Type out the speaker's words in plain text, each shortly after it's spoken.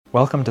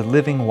Welcome to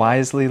Living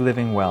Wisely,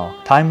 Living Well,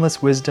 timeless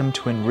wisdom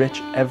to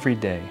enrich every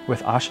day,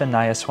 with Asha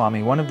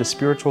Nayaswami, one of the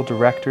spiritual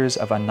directors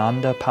of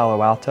Ananda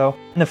Palo Alto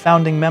and a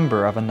founding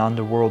member of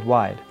Ananda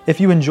Worldwide.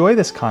 If you enjoy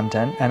this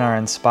content and are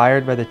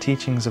inspired by the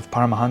teachings of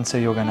Paramahansa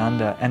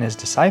Yogananda and his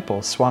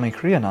disciple, Swami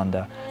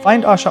Kriyananda,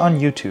 find Asha on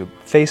YouTube,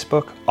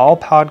 Facebook, all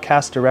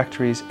podcast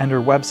directories, and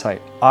her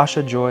website,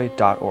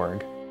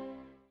 ashajoy.org.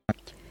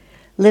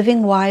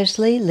 Living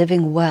Wisely,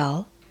 Living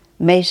Well,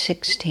 May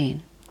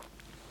 16.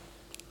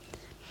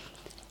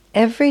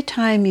 Every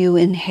time you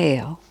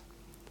inhale,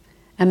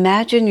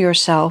 imagine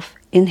yourself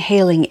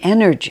inhaling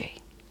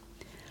energy.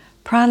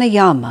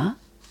 Pranayama,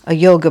 a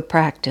yoga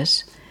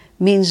practice,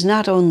 means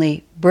not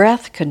only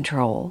breath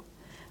control,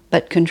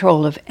 but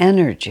control of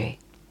energy.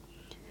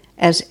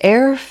 As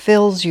air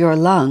fills your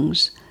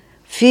lungs,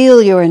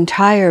 feel your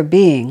entire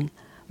being,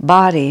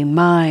 body,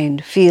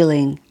 mind,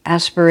 feeling,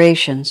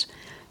 aspirations,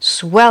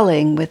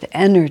 swelling with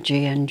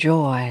energy and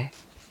joy.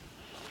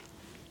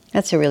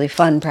 That's a really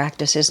fun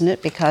practice, isn't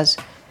it? Because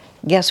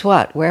guess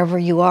what? Wherever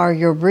you are,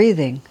 you're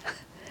breathing.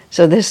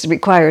 So this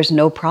requires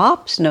no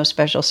props, no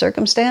special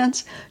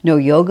circumstance, no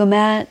yoga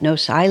mat, no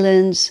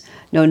silence,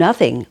 no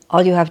nothing.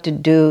 All you have to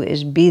do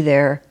is be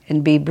there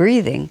and be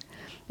breathing.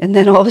 And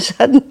then all of a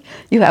sudden,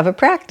 you have a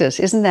practice.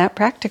 Isn't that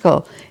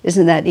practical?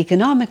 Isn't that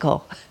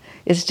economical?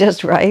 It's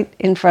just right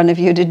in front of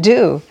you to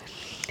do.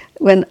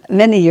 When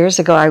many years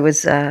ago, I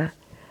was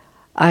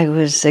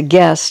a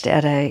guest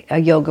at a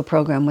yoga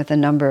program with a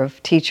number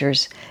of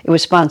teachers. It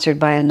was sponsored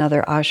by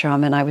another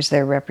ashram, and I was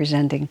there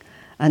representing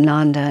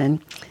Ananda.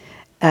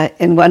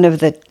 And one of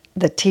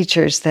the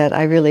teachers that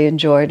I really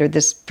enjoyed, or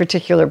this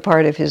particular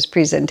part of his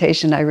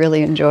presentation I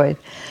really enjoyed,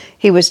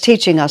 he was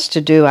teaching us to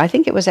do, I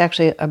think it was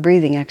actually a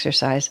breathing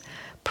exercise.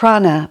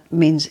 Prana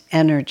means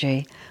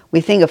energy.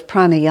 We think of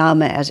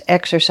pranayama as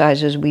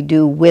exercises we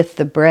do with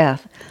the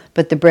breath,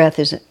 but the breath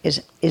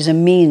is a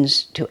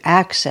means to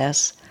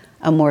access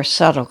a more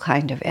subtle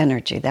kind of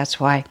energy. That's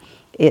why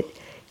it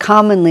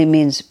commonly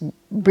means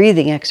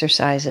breathing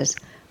exercises,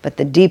 but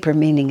the deeper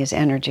meaning is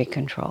energy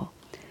control.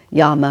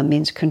 Yama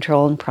means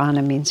control and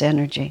prana means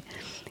energy.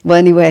 Well,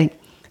 anyway,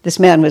 this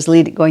man was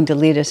going to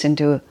lead us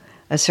into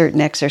a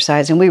certain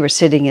exercise, and we were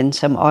sitting in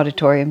some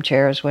auditorium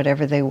chairs,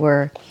 whatever they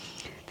were.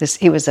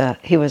 He was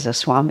a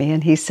Swami,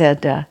 and he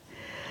said,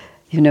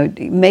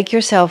 make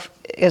yourself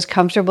as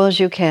comfortable as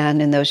you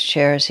can in those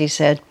chairs. He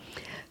said,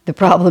 the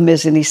problem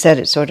is, and he said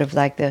it sort of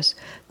like this,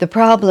 the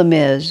problem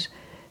is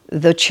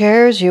the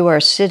chairs you are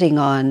sitting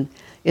on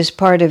is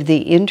part of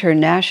the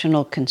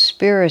international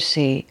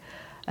conspiracy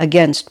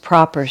against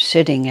proper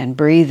sitting and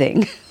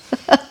breathing.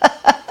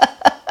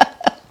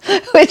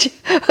 Which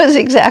was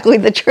exactly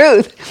the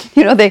truth.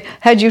 They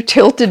had you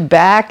tilted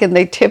back and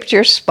they tipped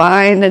your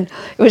spine, and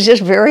it was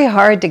just very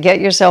hard to get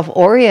yourself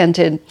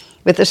oriented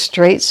with a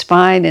straight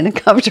spine in a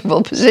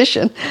comfortable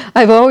position.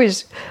 I've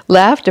always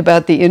laughed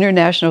about the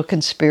international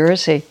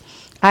conspiracy.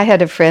 I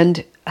have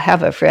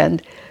a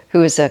friend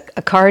who is a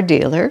car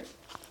dealer,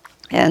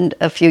 and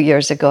a few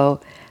years ago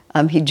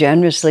he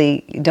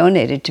generously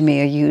donated to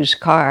me a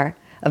used car,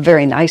 a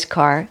very nice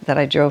car that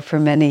I drove for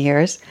many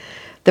years.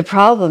 The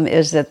problem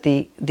is that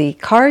the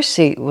car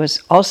seat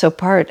was also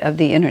part of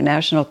the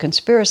international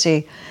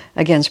conspiracy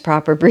against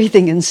proper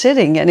breathing and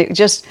sitting, and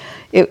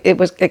it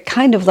was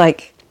kind of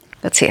like,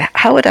 let's see,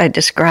 how would I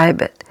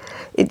describe it?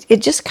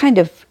 It just kind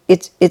of,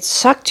 it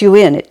sucked you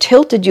in. It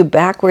tilted you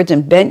backwards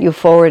and bent you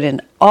forward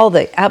in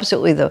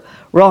absolutely the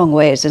wrong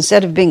ways.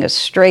 Instead of being a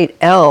straight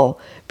L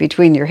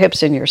between your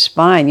hips and your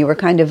spine, you were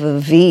kind of a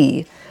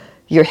V.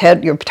 Your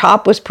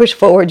top was pushed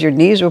forward, your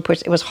knees were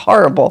pushed. It was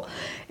horrible.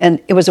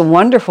 And it was a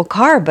wonderful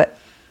car, but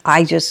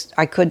I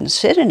couldn't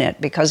sit in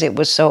it because it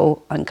was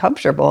so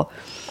uncomfortable.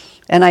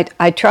 And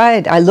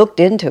I looked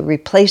into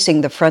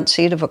replacing the front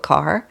seat of a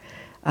car,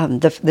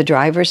 the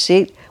driver's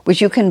seat,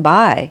 which you can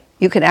buy.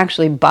 You can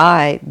actually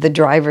buy the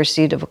driver's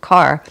seat of a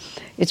car.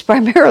 It's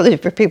primarily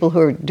for people who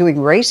are doing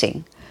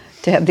racing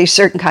to have these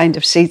certain kind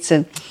of seats,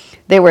 and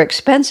they were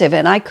expensive,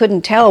 and I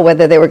couldn't tell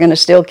whether they were going to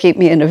still keep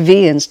me in a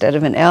V instead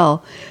of an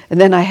L. And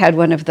then I had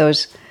one of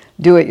those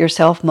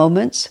do-it-yourself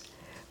moments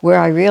where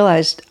I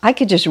realized I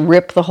could just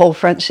rip the whole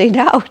front seat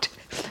out,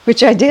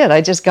 which I did. I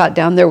just got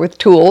down there with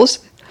tools,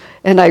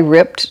 and I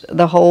ripped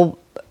the whole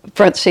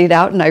front seat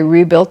out, and I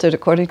rebuilt it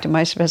according to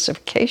my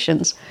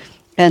specifications.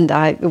 And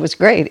it was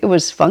great. It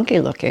was funky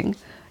looking.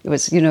 It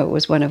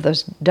was one of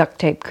those duct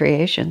tape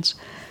creations.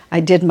 I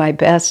did my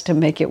best to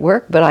make it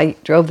work, but I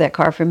drove that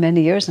car for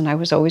many years, and I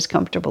was always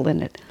comfortable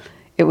in it.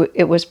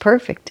 It was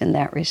perfect in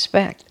that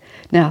respect.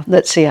 Now,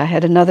 let's see,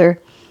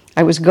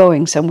 I was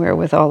going somewhere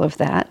with all of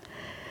that.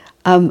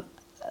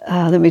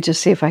 Let me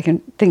just see if I can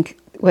think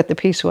what the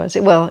piece was.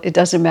 Well, it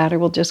doesn't matter.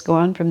 We'll just go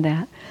on from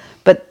that.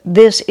 But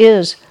this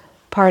is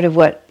part of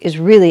what is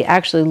really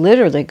actually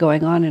literally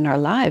going on in our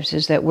lives,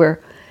 is that we're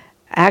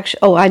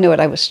I know what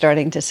I was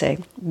starting to say,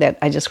 that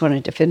I just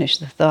wanted to finish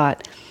the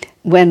thought.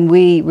 When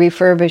we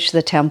refurbished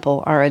the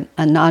temple, our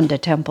Ananda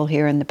temple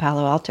here in the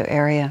Palo Alto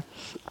area,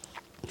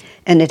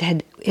 and it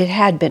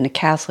had been a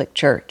Catholic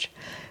church.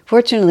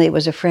 Fortunately, it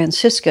was a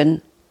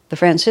Franciscan the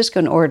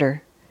Franciscan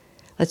order,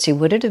 let's see,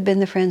 would it have been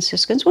the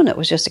Franciscans? Well, no, it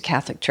was just a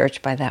Catholic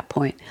church by that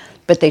point.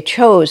 But they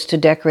chose to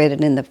decorate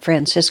it in the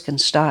Franciscan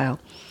style,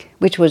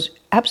 which was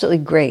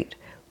absolutely great.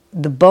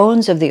 The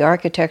bones of the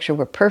architecture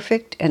were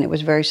perfect, and it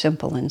was very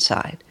simple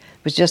inside.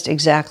 It was just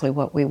exactly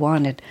what we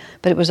wanted.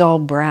 But it was all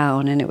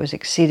brown, and it was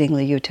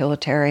exceedingly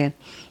utilitarian,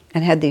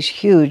 and had these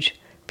huge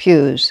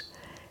pews,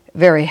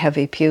 very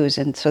heavy pews,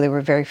 and so they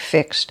were very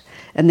fixed.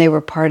 And they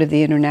were part of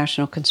the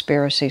international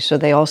conspiracy, so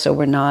they also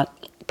were not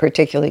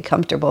particularly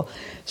comfortable.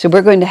 So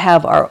we're going to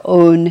have our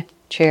own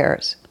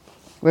chairs.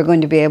 We're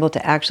going to be able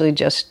to actually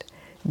just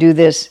do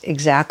this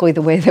exactly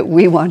the way that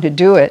we want to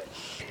do it.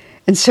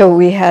 And so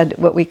we had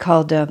what we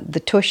called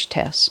the tush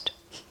test.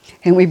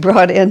 And we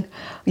brought in,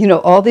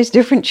 all these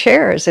different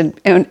chairs and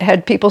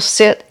had people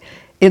sit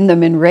in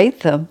them and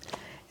rate them.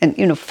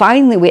 And,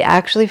 finally we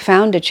actually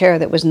found a chair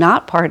that was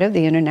not part of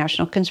the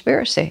international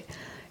conspiracy.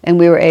 And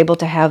we were able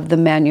to have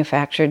them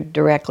manufactured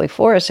directly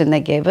for us. And they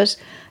gave us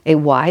a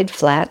wide,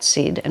 flat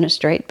seat and a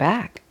straight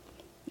back.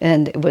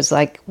 And it was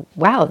like,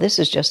 wow, this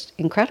is just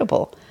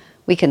incredible.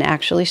 We can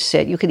actually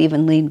sit. You could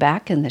even lean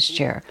back in this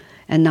chair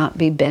and not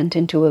be bent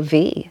into a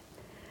V.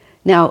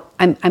 Now,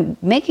 I'm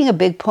making a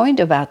big point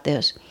about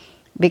this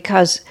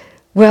because,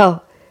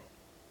 well,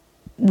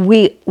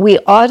 we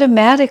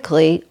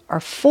automatically are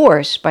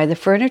forced by the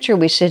furniture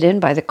we sit in,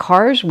 by the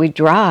cars we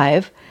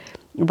drive,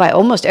 by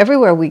almost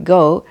everywhere we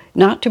go,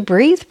 not to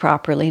breathe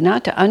properly,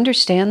 not to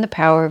understand the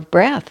power of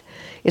breath.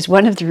 It's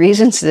one of the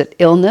reasons that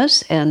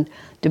illness and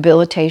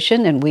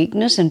debilitation and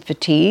weakness and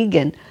fatigue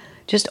and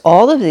just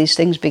all of these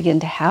things begin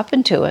to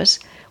happen to us,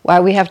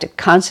 why we have to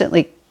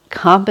constantly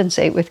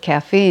compensate with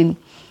caffeine.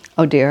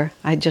 Oh dear,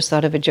 I just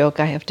thought of a joke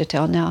I have to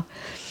tell now.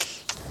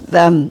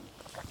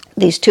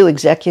 These two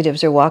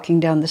executives are walking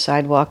down the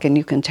sidewalk, and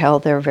you can tell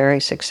they're very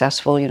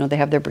successful. They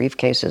have their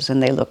briefcases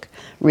and they look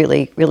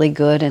really, really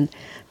good. And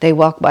they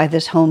walk by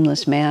this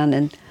homeless man,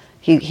 and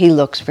he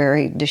looks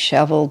very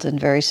disheveled and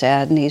very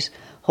sad, and he's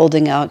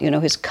holding out,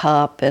 his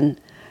cup and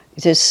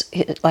just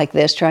like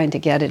this, trying to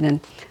get it. And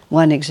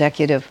one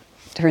executive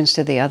turns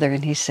to the other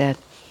and he said,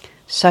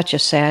 "Such a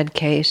sad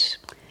case.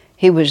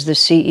 He was the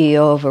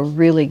CEO of a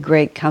really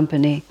great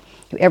company.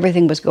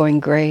 Everything was going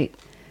great.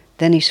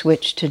 Then he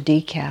switched to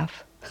decaf."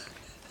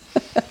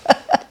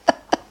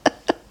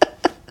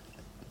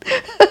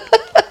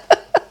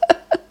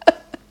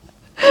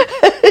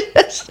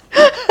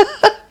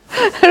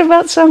 That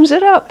about sums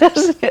it up,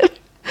 doesn't it?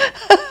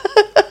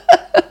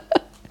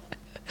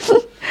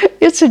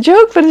 It's a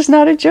joke, but it's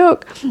not a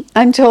joke.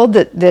 I'm told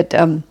that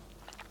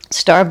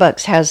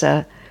Starbucks has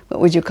a, what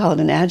would you call it,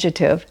 an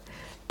adjective,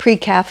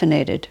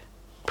 pre-caffeinated.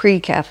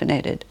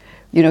 Pre-caffeinated.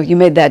 You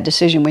made that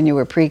decision when you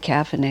were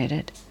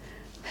pre-caffeinated.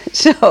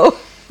 So,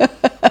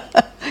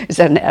 is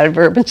that an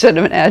adverb instead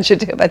of an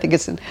adjective? I think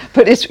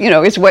but it's,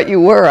 it's what you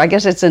were. I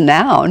guess it's a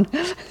noun.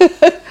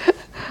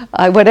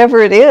 Whatever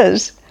it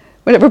is,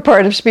 whatever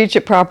part of speech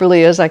it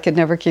properly is, I could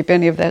never keep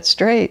any of that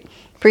straight.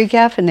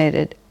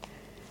 Pre-caffeinated.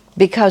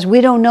 Because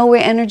we don't know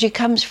where energy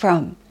comes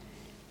from.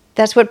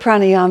 That's what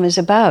pranayama is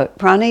about.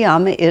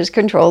 Pranayama is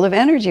control of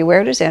energy.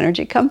 Where does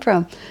energy come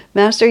from?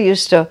 Master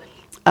used to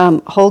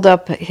hold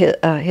up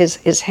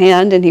his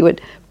hand, and he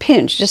would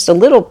pinch, just a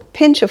little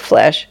pinch of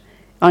flesh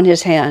on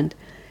his hand.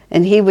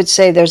 And he would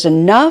say, there's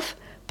enough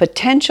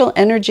potential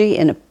energy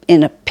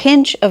in a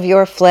pinch of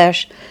your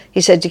flesh,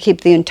 he said, to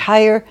keep the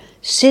entire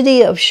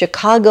city of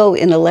Chicago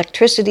in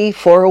electricity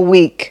for a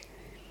week.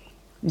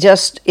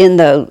 Just in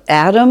the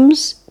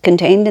atoms,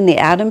 contained in the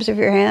atoms of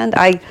your hand.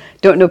 I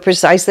don't know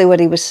precisely what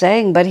he was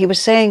saying, but he was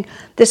saying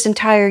this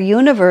entire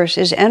universe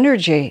is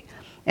energy,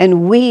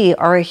 and we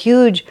are a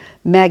huge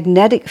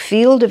magnetic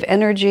field of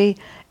energy,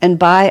 and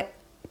by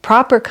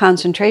proper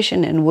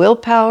concentration and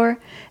willpower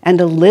and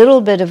a little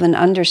bit of an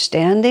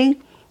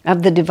understanding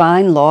of the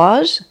divine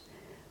laws,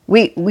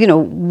 we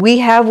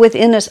have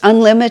within us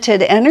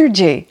unlimited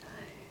energy.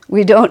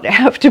 We don't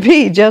have to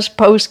be just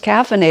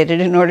post-caffeinated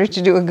in order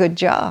to do a good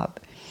job.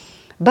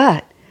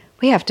 But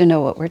we have to know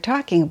what we're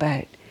talking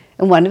about.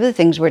 And one of the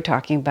things we're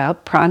talking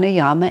about,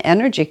 pranayama,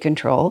 energy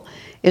control,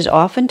 is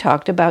often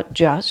talked about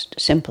just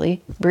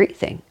simply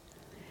breathing.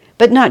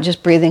 But not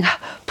just breathing,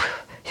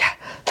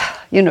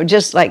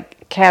 just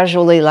like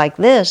casually like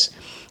this.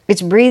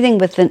 It's breathing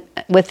with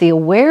the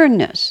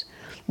awareness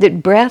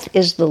that breath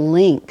is the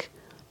link.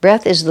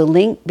 Breath is the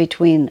link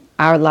between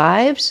our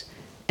lives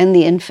and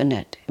the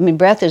infinite. I mean,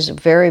 breath is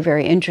very,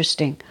 very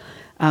interesting.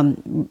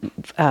 In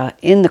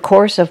the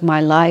course of my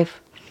life,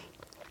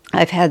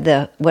 I've had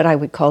what I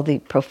would call the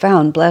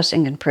profound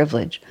blessing and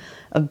privilege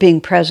of being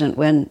present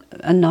when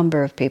a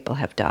number of people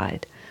have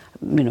died,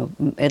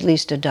 at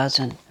least a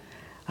dozen.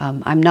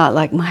 I'm not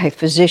like my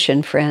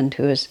physician friend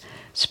who is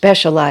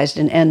specialized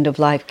in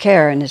end-of-life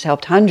care and has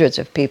helped hundreds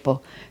of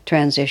people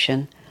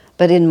transition.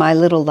 But in my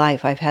little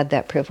life, I've had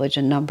that privilege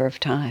a number of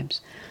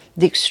times.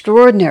 The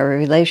extraordinary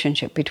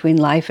relationship between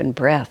life and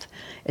breath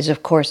is,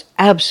 of course,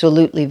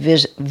 absolutely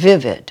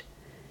vivid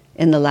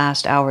in the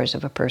last hours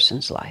of a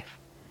person's life.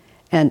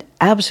 And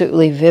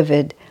absolutely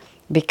vivid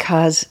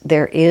because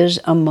there is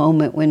a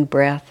moment when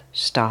breath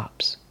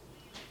stops.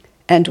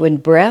 And when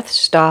breath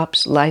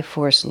stops, life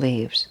force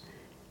leaves.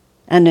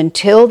 And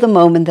until the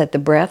moment that the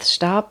breath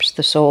stops,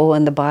 the soul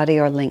and the body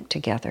are linked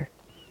together.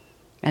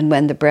 And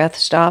when the breath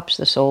stops,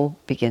 the soul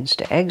begins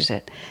to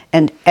exit.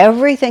 And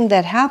everything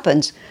that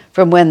happens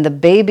from when the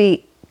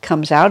baby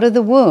comes out of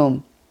the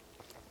womb,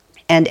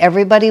 and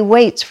everybody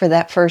waits for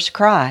that first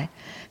cry,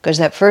 because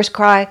that first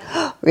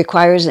cry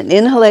requires an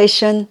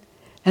inhalation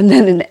and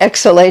then an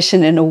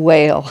exhalation in a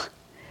wail.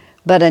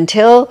 But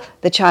until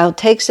the child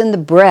takes in the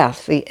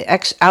breath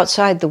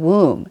outside the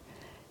womb,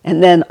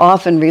 and then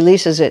often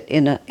releases it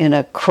in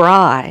a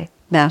cry,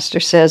 Master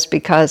says,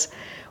 because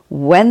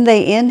when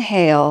they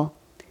inhale,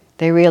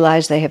 they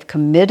realize they have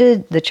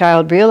committed, the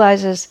child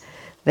realizes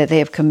that they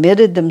have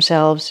committed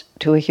themselves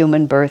to a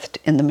human birth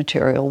in the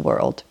material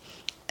world.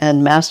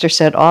 And Master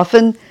said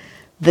often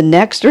the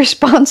next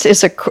response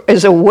is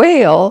a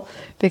wail,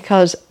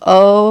 because,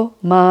 oh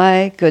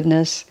my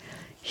goodness,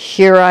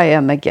 here I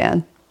am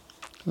again,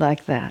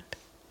 like that.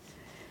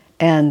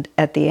 And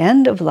at the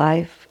end of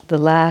life, the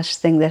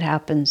last thing that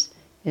happens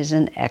is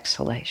an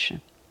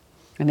exhalation.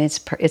 I mean,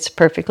 it's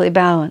perfectly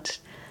balanced.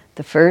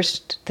 The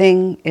first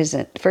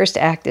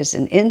act is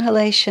an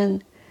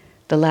inhalation.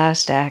 The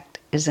last act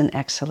is an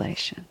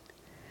exhalation.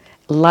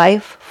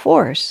 Life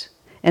force.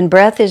 And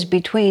breath is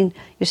between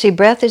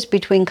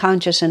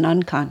conscious and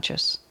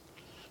unconscious.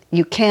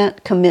 You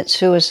can't commit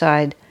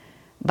suicide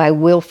by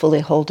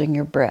willfully holding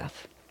your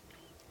breath.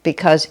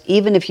 Because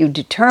even if you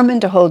determine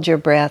to hold your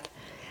breath,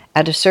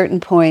 at a certain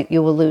point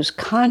you will lose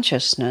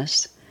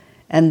consciousness,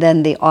 and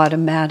then the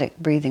automatic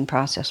breathing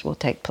process will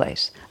take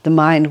place. The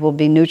mind will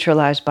be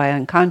neutralized by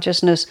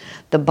unconsciousness.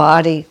 The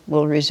body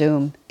will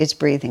resume its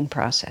breathing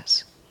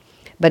process.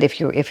 But if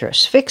you're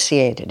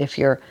asphyxiated,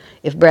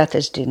 if breath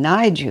is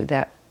denied you,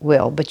 that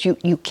will. But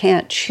you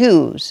can't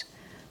choose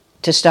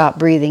to stop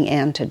breathing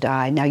and to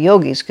die. Now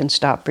yogis can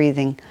stop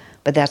breathing,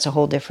 but that's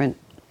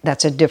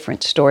a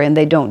different story, and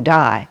they don't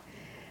die.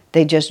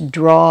 They just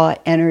draw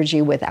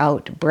energy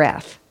without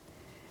breath.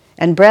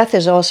 And breath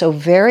is also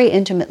very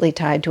intimately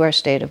tied to our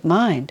state of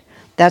mind.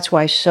 That's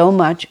why so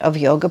much of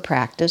yoga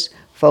practice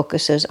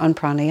focuses on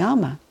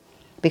pranayama,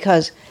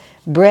 because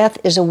breath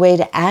is a way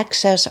to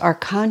access our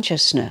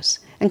consciousness.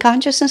 And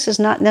consciousness is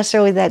not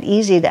necessarily that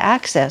easy to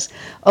access.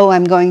 Oh,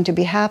 I'm going to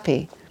be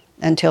happy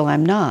until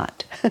I'm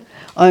not. Oh,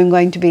 I'm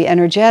going to be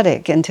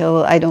energetic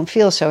until I don't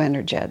feel so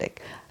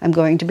energetic. I'm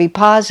going to be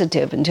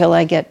positive until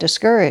I get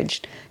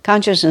discouraged.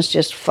 Consciousness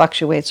just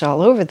fluctuates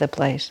all over the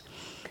place.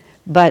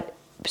 But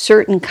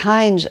certain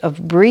kinds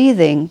of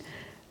breathing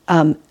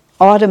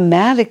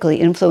automatically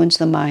influence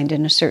the mind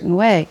in a certain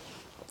way.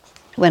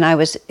 When I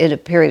was in a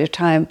period of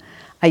time,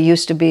 I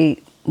used to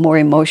be more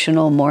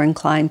emotional, more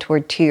inclined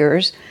toward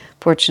tears.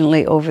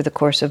 Fortunately, over the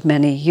course of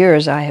many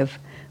years,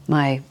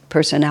 my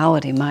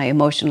personality, my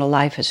emotional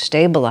life has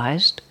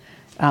stabilized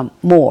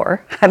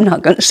more. I'm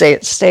not going to say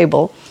it's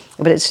stable,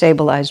 but it's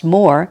stabilized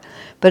more.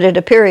 But at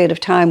a period of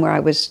time where I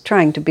was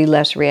trying to be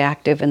less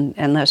reactive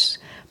and less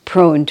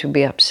prone to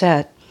be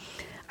upset,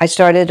 I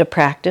started a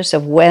practice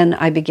of when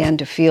I began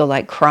to feel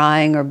like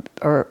crying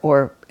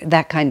or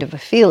that kind of a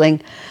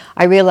feeling,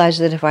 I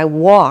realized that if I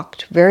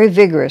walked very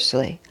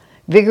vigorously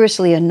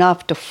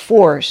enough to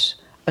force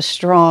a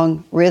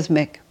strong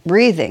rhythmic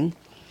breathing,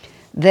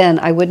 then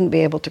I wouldn't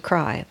be able to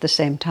cry at the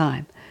same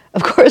time.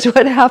 Of course,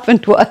 what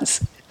happened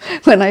was,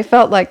 when I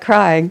felt like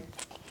crying,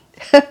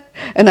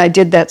 and I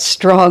did that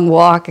strong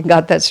walk and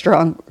got that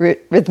strong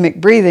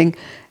rhythmic breathing,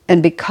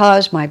 and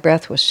because my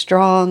breath was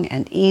strong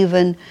and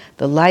even,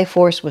 the life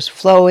force was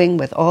flowing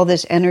with all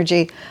this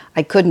energy,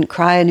 I couldn't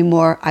cry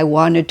anymore. I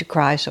wanted to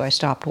cry, so I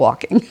stopped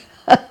walking.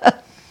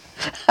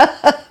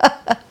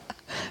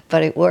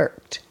 But it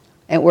worked.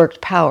 It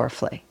worked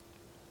powerfully.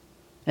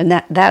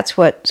 And that's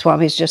what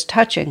Swami's just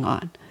touching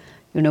on.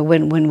 You know,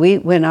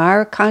 when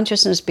our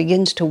consciousness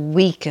begins to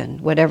weaken,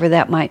 whatever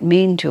that might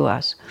mean to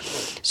us,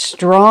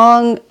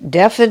 strong,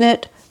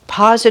 definite,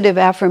 positive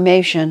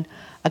affirmation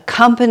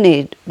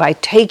accompanied by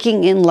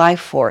taking in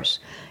life force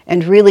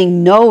and really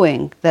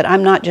knowing that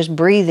I'm not just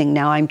breathing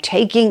now, I'm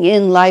taking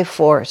in life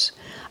force.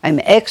 I'm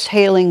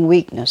exhaling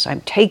weakness.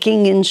 I'm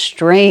taking in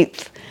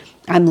strength.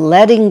 I'm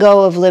letting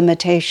go of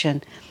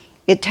limitation.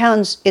 It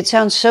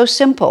sounds so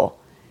simple,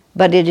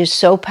 but it is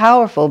so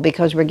powerful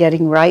because we're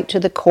getting right to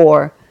the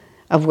core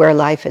of where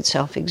life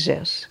itself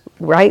exists,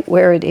 right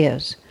where it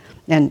is.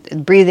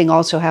 And breathing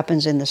also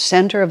happens in the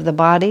center of the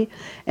body,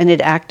 and it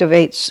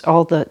activates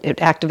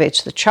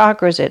the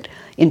chakras, it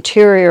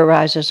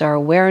interiorizes our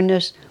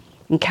awareness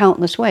in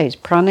countless ways.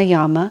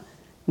 Pranayama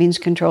means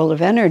control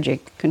of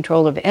energy.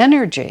 Control of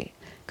energy,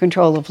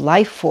 control of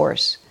life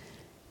force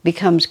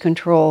becomes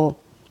control,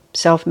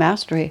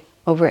 self-mastery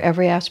over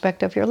every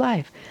aspect of your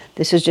life.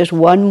 This is just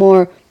one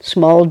more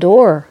small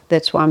door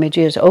that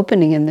Swamiji is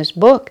opening in this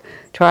book.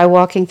 Try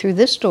walking through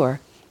this door.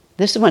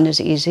 This one is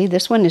easy.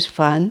 This one is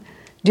fun.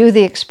 Do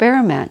the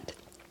experiment,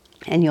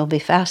 and you'll be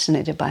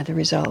fascinated by the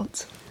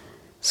results.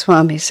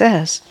 Swami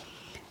says,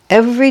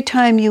 every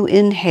time you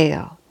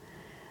inhale,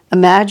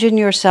 Imagine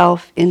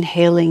yourself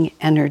inhaling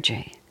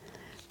energy.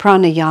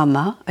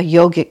 Pranayama, a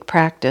yogic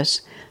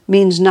practice,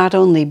 means not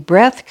only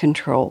breath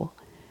control,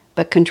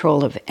 but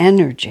control of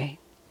energy.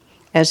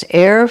 As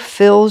air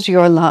fills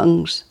your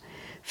lungs,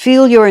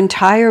 feel your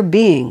entire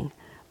being,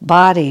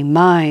 body,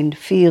 mind,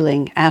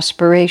 feeling,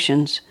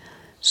 aspirations,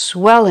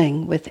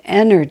 swelling with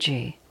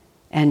energy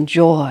and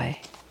joy.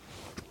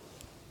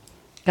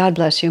 God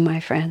bless you, my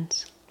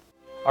friends.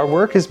 Our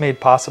work is made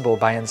possible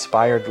by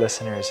inspired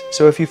listeners,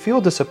 so if you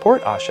feel to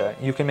support Asha,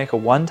 you can make a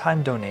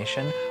one-time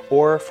donation,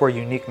 or for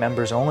unique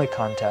members-only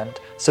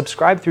content,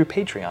 subscribe through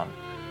Patreon.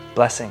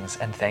 Blessings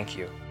and thank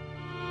you.